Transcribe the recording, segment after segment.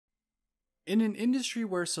In an industry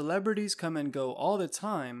where celebrities come and go all the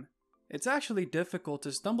time, it's actually difficult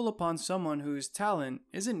to stumble upon someone whose talent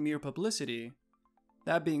isn't mere publicity.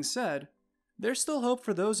 That being said, there's still hope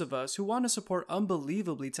for those of us who want to support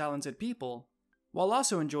unbelievably talented people, while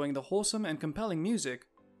also enjoying the wholesome and compelling music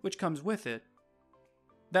which comes with it.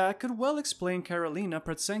 That could well explain Karolina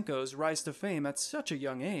Protsenko's rise to fame at such a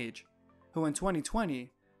young age, who in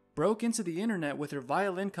 2020 broke into the internet with her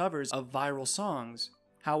violin covers of viral songs.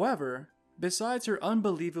 However, besides her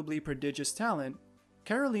unbelievably prodigious talent,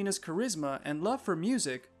 Karolina's charisma and love for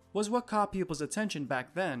music was what caught people's attention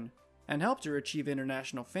back then and helped her achieve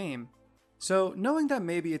international fame. So, knowing that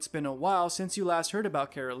maybe it's been a while since you last heard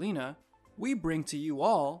about Karolina, we bring to you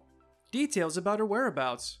all details about her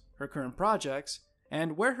whereabouts, her current projects,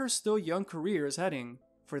 and where her still young career is heading.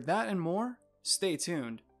 For that and more, stay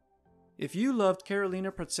tuned. If you loved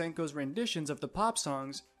Karolina Protsenko's renditions of the pop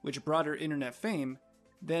songs which brought her internet fame,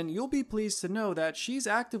 then you'll be pleased to know that she's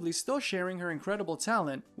actively still sharing her incredible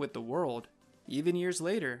talent with the world, even years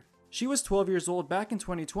later. She was 12 years old back in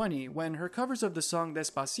 2020 when her covers of the song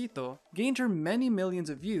Despacito gained her many millions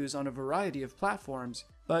of views on a variety of platforms,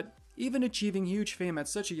 but even achieving huge fame at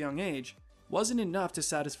such a young age wasn't enough to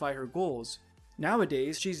satisfy her goals.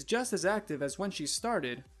 Nowadays, she's just as active as when she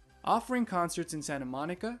started, offering concerts in Santa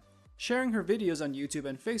Monica, sharing her videos on YouTube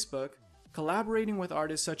and Facebook, collaborating with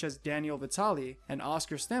artists such as Daniel Vitale and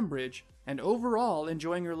Oscar Stembridge, and overall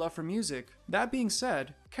enjoying her love for music. That being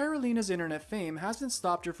said, Karolina's internet fame hasn't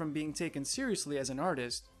stopped her from being taken seriously as an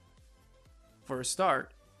artist. For a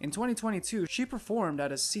start, in 2022, she performed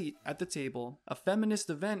at A Seat at the Table, a feminist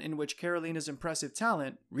event in which Karolina's impressive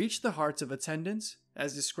talent reached the hearts of attendants,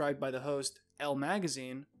 as described by the host, Elle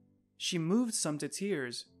magazine. She moved some to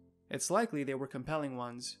tears. It's likely they were compelling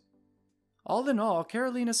ones. All in all,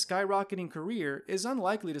 Karolina's skyrocketing career is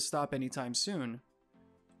unlikely to stop anytime soon.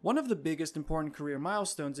 One of the biggest important career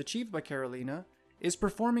milestones achieved by Karolina is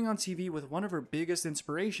performing on TV with one of her biggest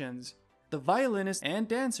inspirations, the violinist and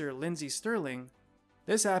dancer Lindsey Stirling.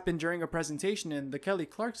 This happened during a presentation in The Kelly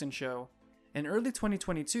Clarkson Show in early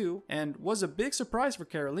 2022 and was a big surprise for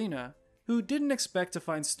Karolina, who didn't expect to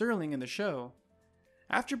find Stirling in the show.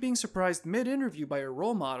 After being surprised mid-interview by her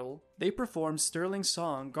role model, they performed Stirling's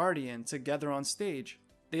song Guardian together on stage.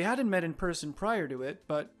 They hadn't met in person prior to it,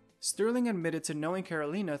 but Stirling admitted to knowing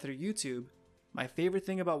Karolina through YouTube. "My favorite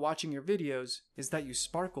thing about watching your videos is that you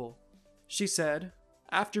sparkle," she said,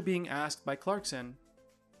 after being asked by Clarkson.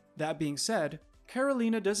 That being said,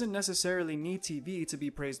 Karolina doesn't necessarily need TV to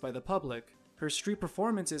be praised by the public. Her street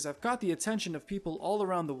performances have caught the attention of people all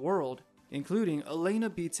around the world, including Elena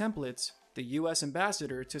B. Templitz, the US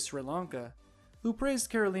ambassador to Sri Lanka, who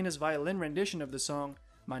praised Karolina's violin rendition of the song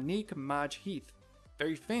Manik Maj Heath,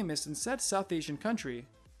 very famous in said South Asian country.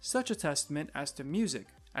 Such a testament as to music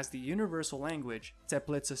as the universal language,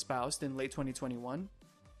 Templitz espoused in late 2021.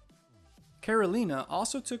 Karolina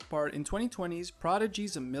also took part in 2020's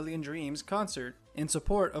Prodigy's A Million Dreams concert in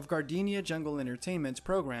support of Gardenia Jungle Entertainment's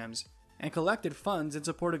programs, and collected funds in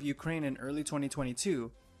support of Ukraine in early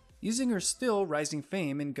 2022, using her still rising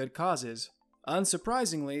fame in good causes.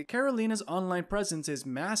 Unsurprisingly, Karolina's online presence is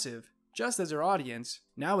massive, just as her audience.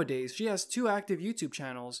 Nowadays, she has 2 active YouTube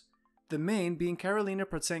channels, the main being Karolina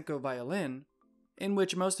Protsenko Violin, in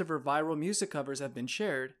which most of her viral music covers have been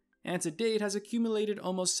shared, and to date has accumulated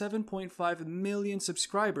almost 7.5 million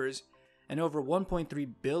subscribers and over 1.3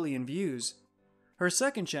 billion views. Her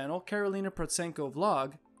second channel, Karolina Protsenko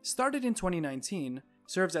Vlog, started in 2019,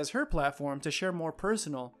 serves as her platform to share more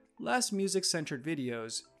personal, less music-centered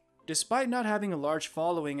videos. Despite not having a large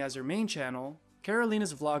following as her main channel,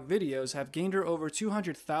 Karolina's vlog videos have gained her over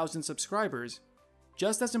 200,000 subscribers.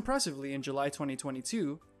 Just as impressively, in July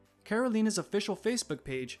 2022, Karolina's official Facebook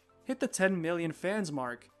page hit the 10 million fans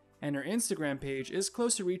mark, and her Instagram page is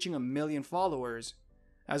close to reaching 1 million followers.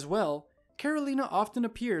 As well, Karolina often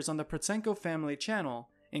appears on the Protsenko family channel,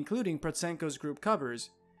 including Protsenko's group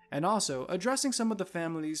covers, and also addressing some of the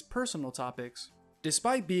family's personal topics.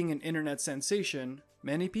 Despite being an internet sensation,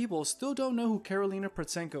 many people still don't know who Karolina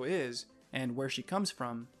Protsenko is and where she comes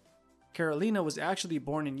from. Karolina was actually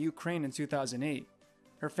born in Ukraine in 2008.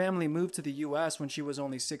 Her family moved to the US when she was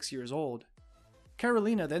only 6 years old.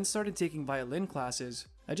 Karolina then started taking violin classes.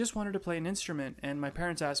 "I just wanted to play an instrument, and my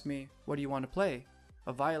parents asked me, 'What do you want to play?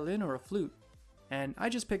 A violin or a flute?' And I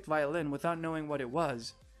just picked violin without knowing what it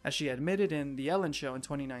was," as she admitted in The Ellen Show in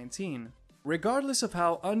 2019. Regardless of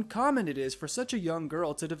how uncommon it is for such a young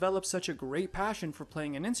girl to develop such a great passion for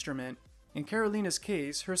playing an instrument, in Karolina's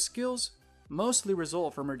case, her skills mostly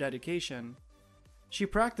result from her dedication. She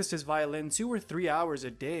practices violin 2 or 3 hours a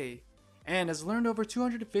day, and has learned over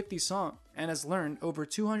 250 songs and has learned over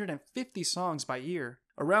 250 songs by year,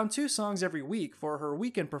 around 2 songs every week for her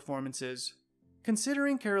weekend performances.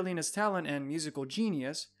 Considering Karolina's talent and musical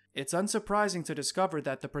genius, it's unsurprising to discover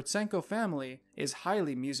that the Protsenko family is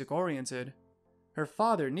highly music-oriented. Her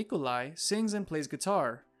father, Nikolai, sings and plays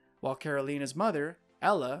guitar, while Karolina's mother,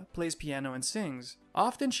 Ella, plays piano and sings,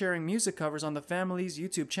 often sharing music covers on the family's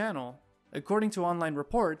YouTube channel. According to online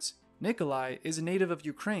reports, Nikolai is a native of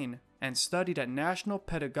Ukraine and studied at National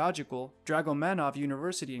Pedagogical Dragomanov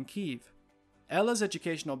University in Kyiv. Ella's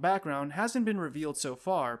educational background hasn't been revealed so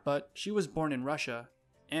far, but she was born in Russia,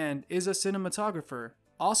 and is a cinematographer,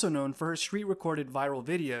 also known for her street-recorded viral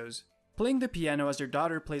videos, playing the piano as her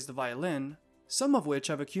daughter plays the violin, some of which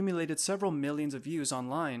have accumulated several millions of views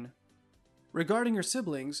online. Regarding her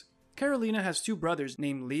siblings, Karolina has 2 brothers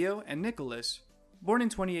named Leo and Nicholas, born in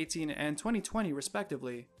 2018 and 2020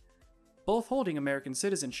 respectively, both holding American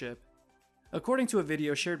citizenship. According to a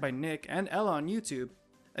video shared by Nick and Ella on YouTube,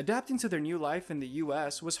 adapting to their new life in the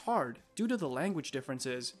US was hard due to the language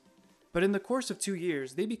differences, but in the course of 2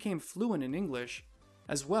 years they became fluent in English.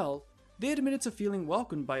 As well, they admitted to feeling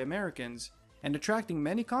welcomed by Americans and attracting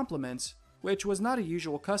many compliments, which was not a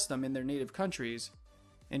usual custom in their native countries.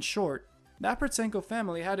 In short, that Protsenko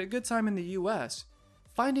family had a good time in the US,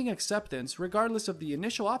 finding acceptance regardless of the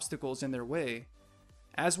initial obstacles in their way,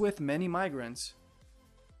 as with many migrants.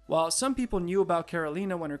 While some people knew about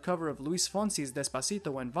Karolina when her cover of Luis Fonsi's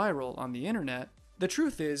Despacito went viral on the internet, the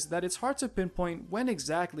truth is that it's hard to pinpoint when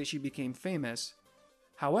exactly she became famous.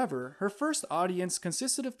 However, her first audience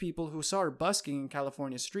consisted of people who saw her busking in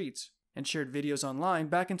California streets and shared videos online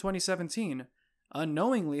back in 2017,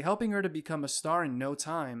 unknowingly helping her to become a star in no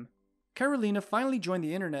time. Karolina finally joined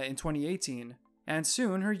the internet in 2018, and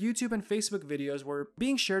soon her YouTube and Facebook videos were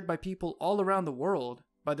being shared by people all around the world.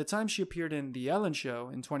 By the time she appeared in The Ellen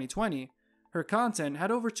Show in 2020, her content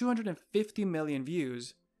had over 250 million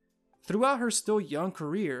views. Throughout her still young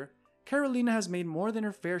career, Karolina has made more than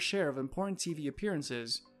her fair share of important TV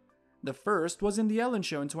appearances. The first was in The Ellen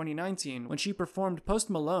Show in 2019 when she performed Post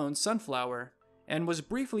Malone's Sunflower and was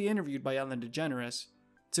briefly interviewed by Ellen DeGeneres,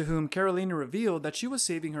 to whom Karolina revealed that she was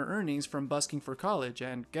saving her earnings from busking for college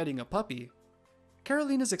and getting a puppy.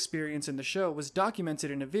 Karolina's experience in the show was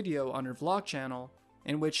documented in a video on her vlog channel,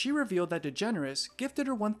 in which she revealed that DeGeneres gifted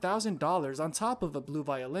her $1,000 on top of a blue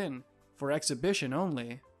violin, for exhibition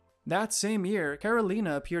only. That same year,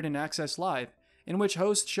 Karolina appeared in Access Live, in which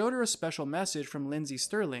hosts showed her a special message from Lindsey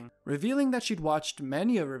Sterling, revealing that she'd watched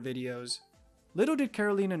many of her videos. Little did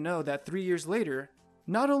Karolina know that 3 years later,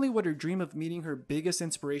 not only would her dream of meeting her biggest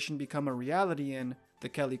inspiration become a reality in The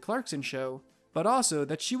Kelly Clarkson Show, but also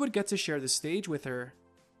that she would get to share the stage with her.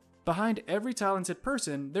 Behind every talented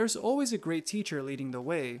person, there's always a great teacher leading the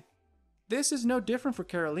way. This is no different for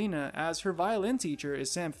Karolina, as her violin teacher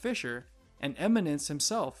is Sam Fisher, an eminence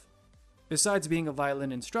himself. Besides being a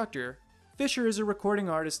violin instructor, Fisher is a recording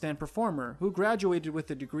artist and performer who graduated with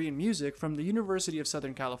a degree in music from the University of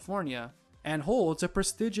Southern California and holds a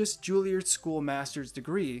prestigious Juilliard School master's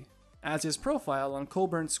degree. As his profile on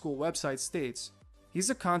Colburn School website states, he's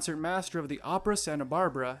a concert master of the Opera Santa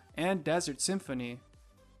Barbara and Desert Symphony,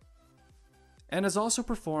 and has also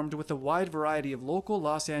performed with a wide variety of local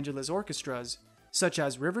Los Angeles orchestras, such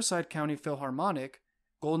as Riverside County Philharmonic,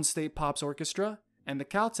 Golden State Pops Orchestra, and the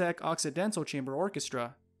Caltech Occidental Chamber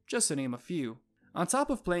Orchestra, just to name a few. On top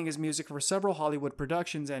of playing his music for several Hollywood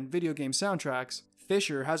productions and video game soundtracks,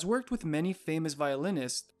 Fisher has worked with many famous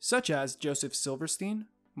violinists such as Joseph Silverstein,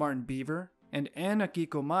 Martin Beaver, and Anne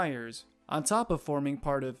Akiko Myers, on top of forming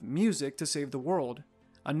part of Music to Save the World,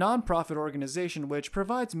 a non-profit organization which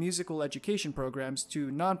provides musical education programs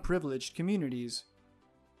to non-privileged communities.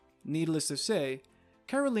 Needless to say,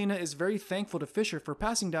 Karolina is very thankful to Fisher for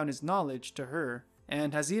passing down his knowledge to her,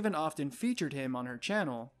 and has even often featured him on her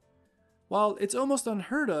channel. While it's almost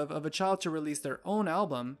unheard of a child to release their own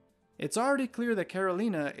album, it's already clear that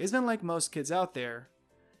Karolina isn't like most kids out there.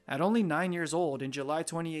 At only 9 years old in July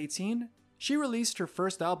 2018, she released her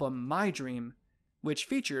first album, My Dream, which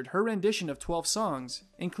featured her rendition of 12 songs,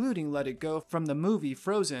 including Let It Go from the movie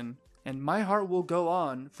Frozen, and My Heart Will Go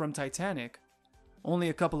On from Titanic. Only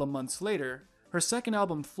a couple of months later, her second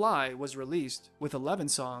album Fly was released, with 11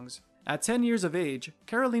 songs. At 10 years of age,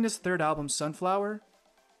 Karolina's third album Sunflower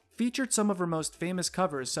featured some of her most famous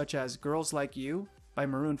covers such as Girls Like You by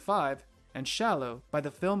Maroon 5 and Shallow by the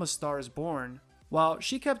film A Star Is Born. While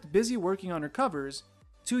she kept busy working on her covers,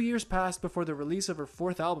 2 years passed before the release of her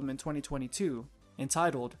fourth album in 2022,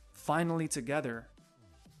 entitled Finally Together,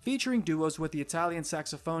 featuring duos with the Italian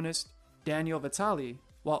saxophonist Daniel Vitali.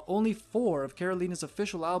 While only 4 of Karolina's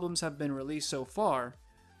official albums have been released so far,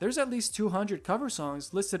 there's at least 200 cover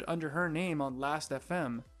songs listed under her name on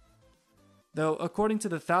Last.fm. Though, according to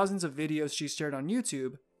the thousands of videos she's shared on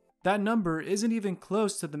YouTube, that number isn't even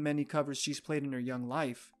close to the many covers she's played in her young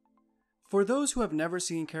life. For those who have never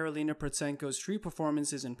seen Karolina Protsenko's street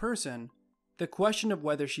performances in person, the question of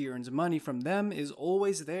whether she earns money from them is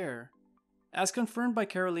always there. As confirmed by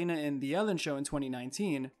Karolina in The Ellen Show in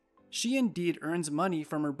 2019, she indeed earns money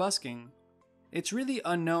from her busking. It's really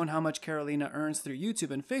unknown how much Karolina earns through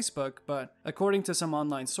YouTube and Facebook, but according to some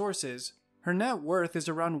online sources, her net worth is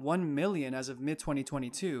around $1 million as of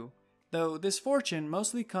mid-2022, though this fortune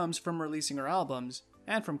mostly comes from releasing her albums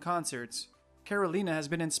and from concerts. Karolina has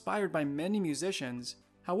been inspired by many musicians.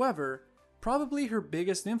 However, probably her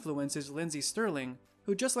biggest influence is Lindsey Stirling,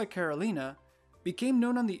 who, just like Karolina, became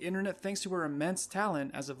known on the internet thanks to her immense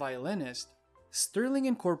talent as a violinist. Stirling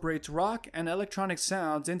incorporates rock and electronic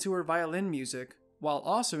sounds into her violin music, while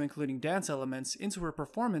also including dance elements into her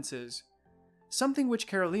performances, something which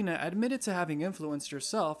Karolina admitted to having influenced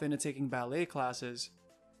herself into taking ballet classes.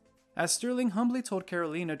 As Stirling humbly told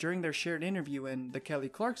Karolina during their shared interview in The Kelly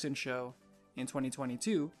Clarkson Show in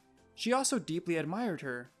 2022, she also deeply admired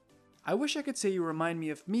her. "I wish I could say you remind me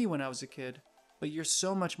of me when I was a kid, but you're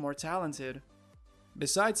so much more talented."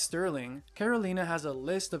 Besides Stirling, Karolina has a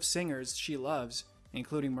list of singers she loves,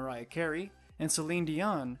 including Mariah Carey and Celine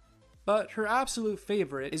Dion, but her absolute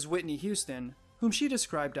favorite is Whitney Houston, whom she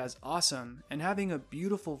described as awesome and having a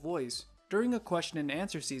beautiful voice during a question and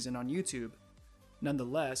answer season on YouTube.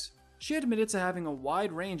 Nonetheless, she admitted to having a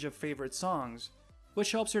wide range of favorite songs,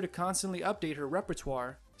 which helps her to constantly update her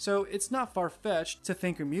repertoire, so it's not far-fetched to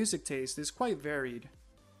think her music taste is quite varied.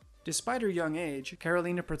 Despite her young age,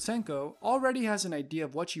 Karolina Protsenko already has an idea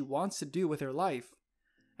of what she wants to do with her life.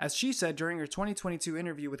 As she said during her 2022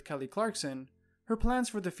 interview with Kelly Clarkson, her plans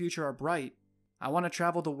for the future are bright. "I want to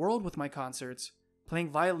travel the world with my concerts,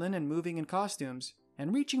 playing violin and moving in costumes,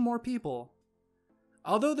 and reaching more people."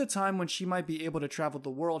 Although the time when she might be able to travel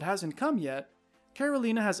the world hasn't come yet,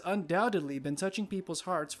 Karolina has undoubtedly been touching people's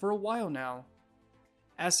hearts for a while now.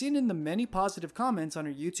 As seen in the many positive comments on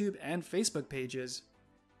her YouTube and Facebook pages,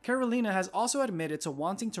 Karolina has also admitted to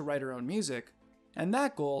wanting to write her own music, and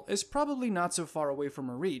that goal is probably not so far away from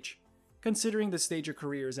her reach, considering the stage her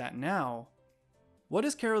career is at now. What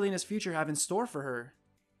does Karolina's future have in store for her?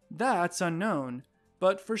 That's unknown,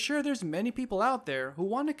 but for sure there's many people out there who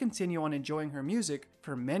want to continue on enjoying her music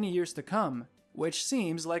for many years to come, which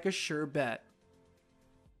seems like a sure bet.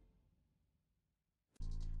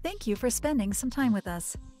 Thank you for spending some time with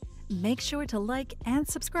us. Make sure to like and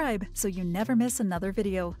subscribe so you never miss another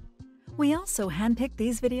video. We also handpick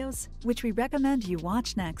these videos, which we recommend you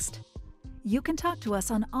watch next. You can talk to us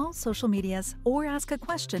on all social medias or ask a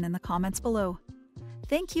question in the comments below.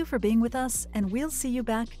 Thank you for being with us, and we'll see you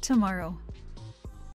back tomorrow.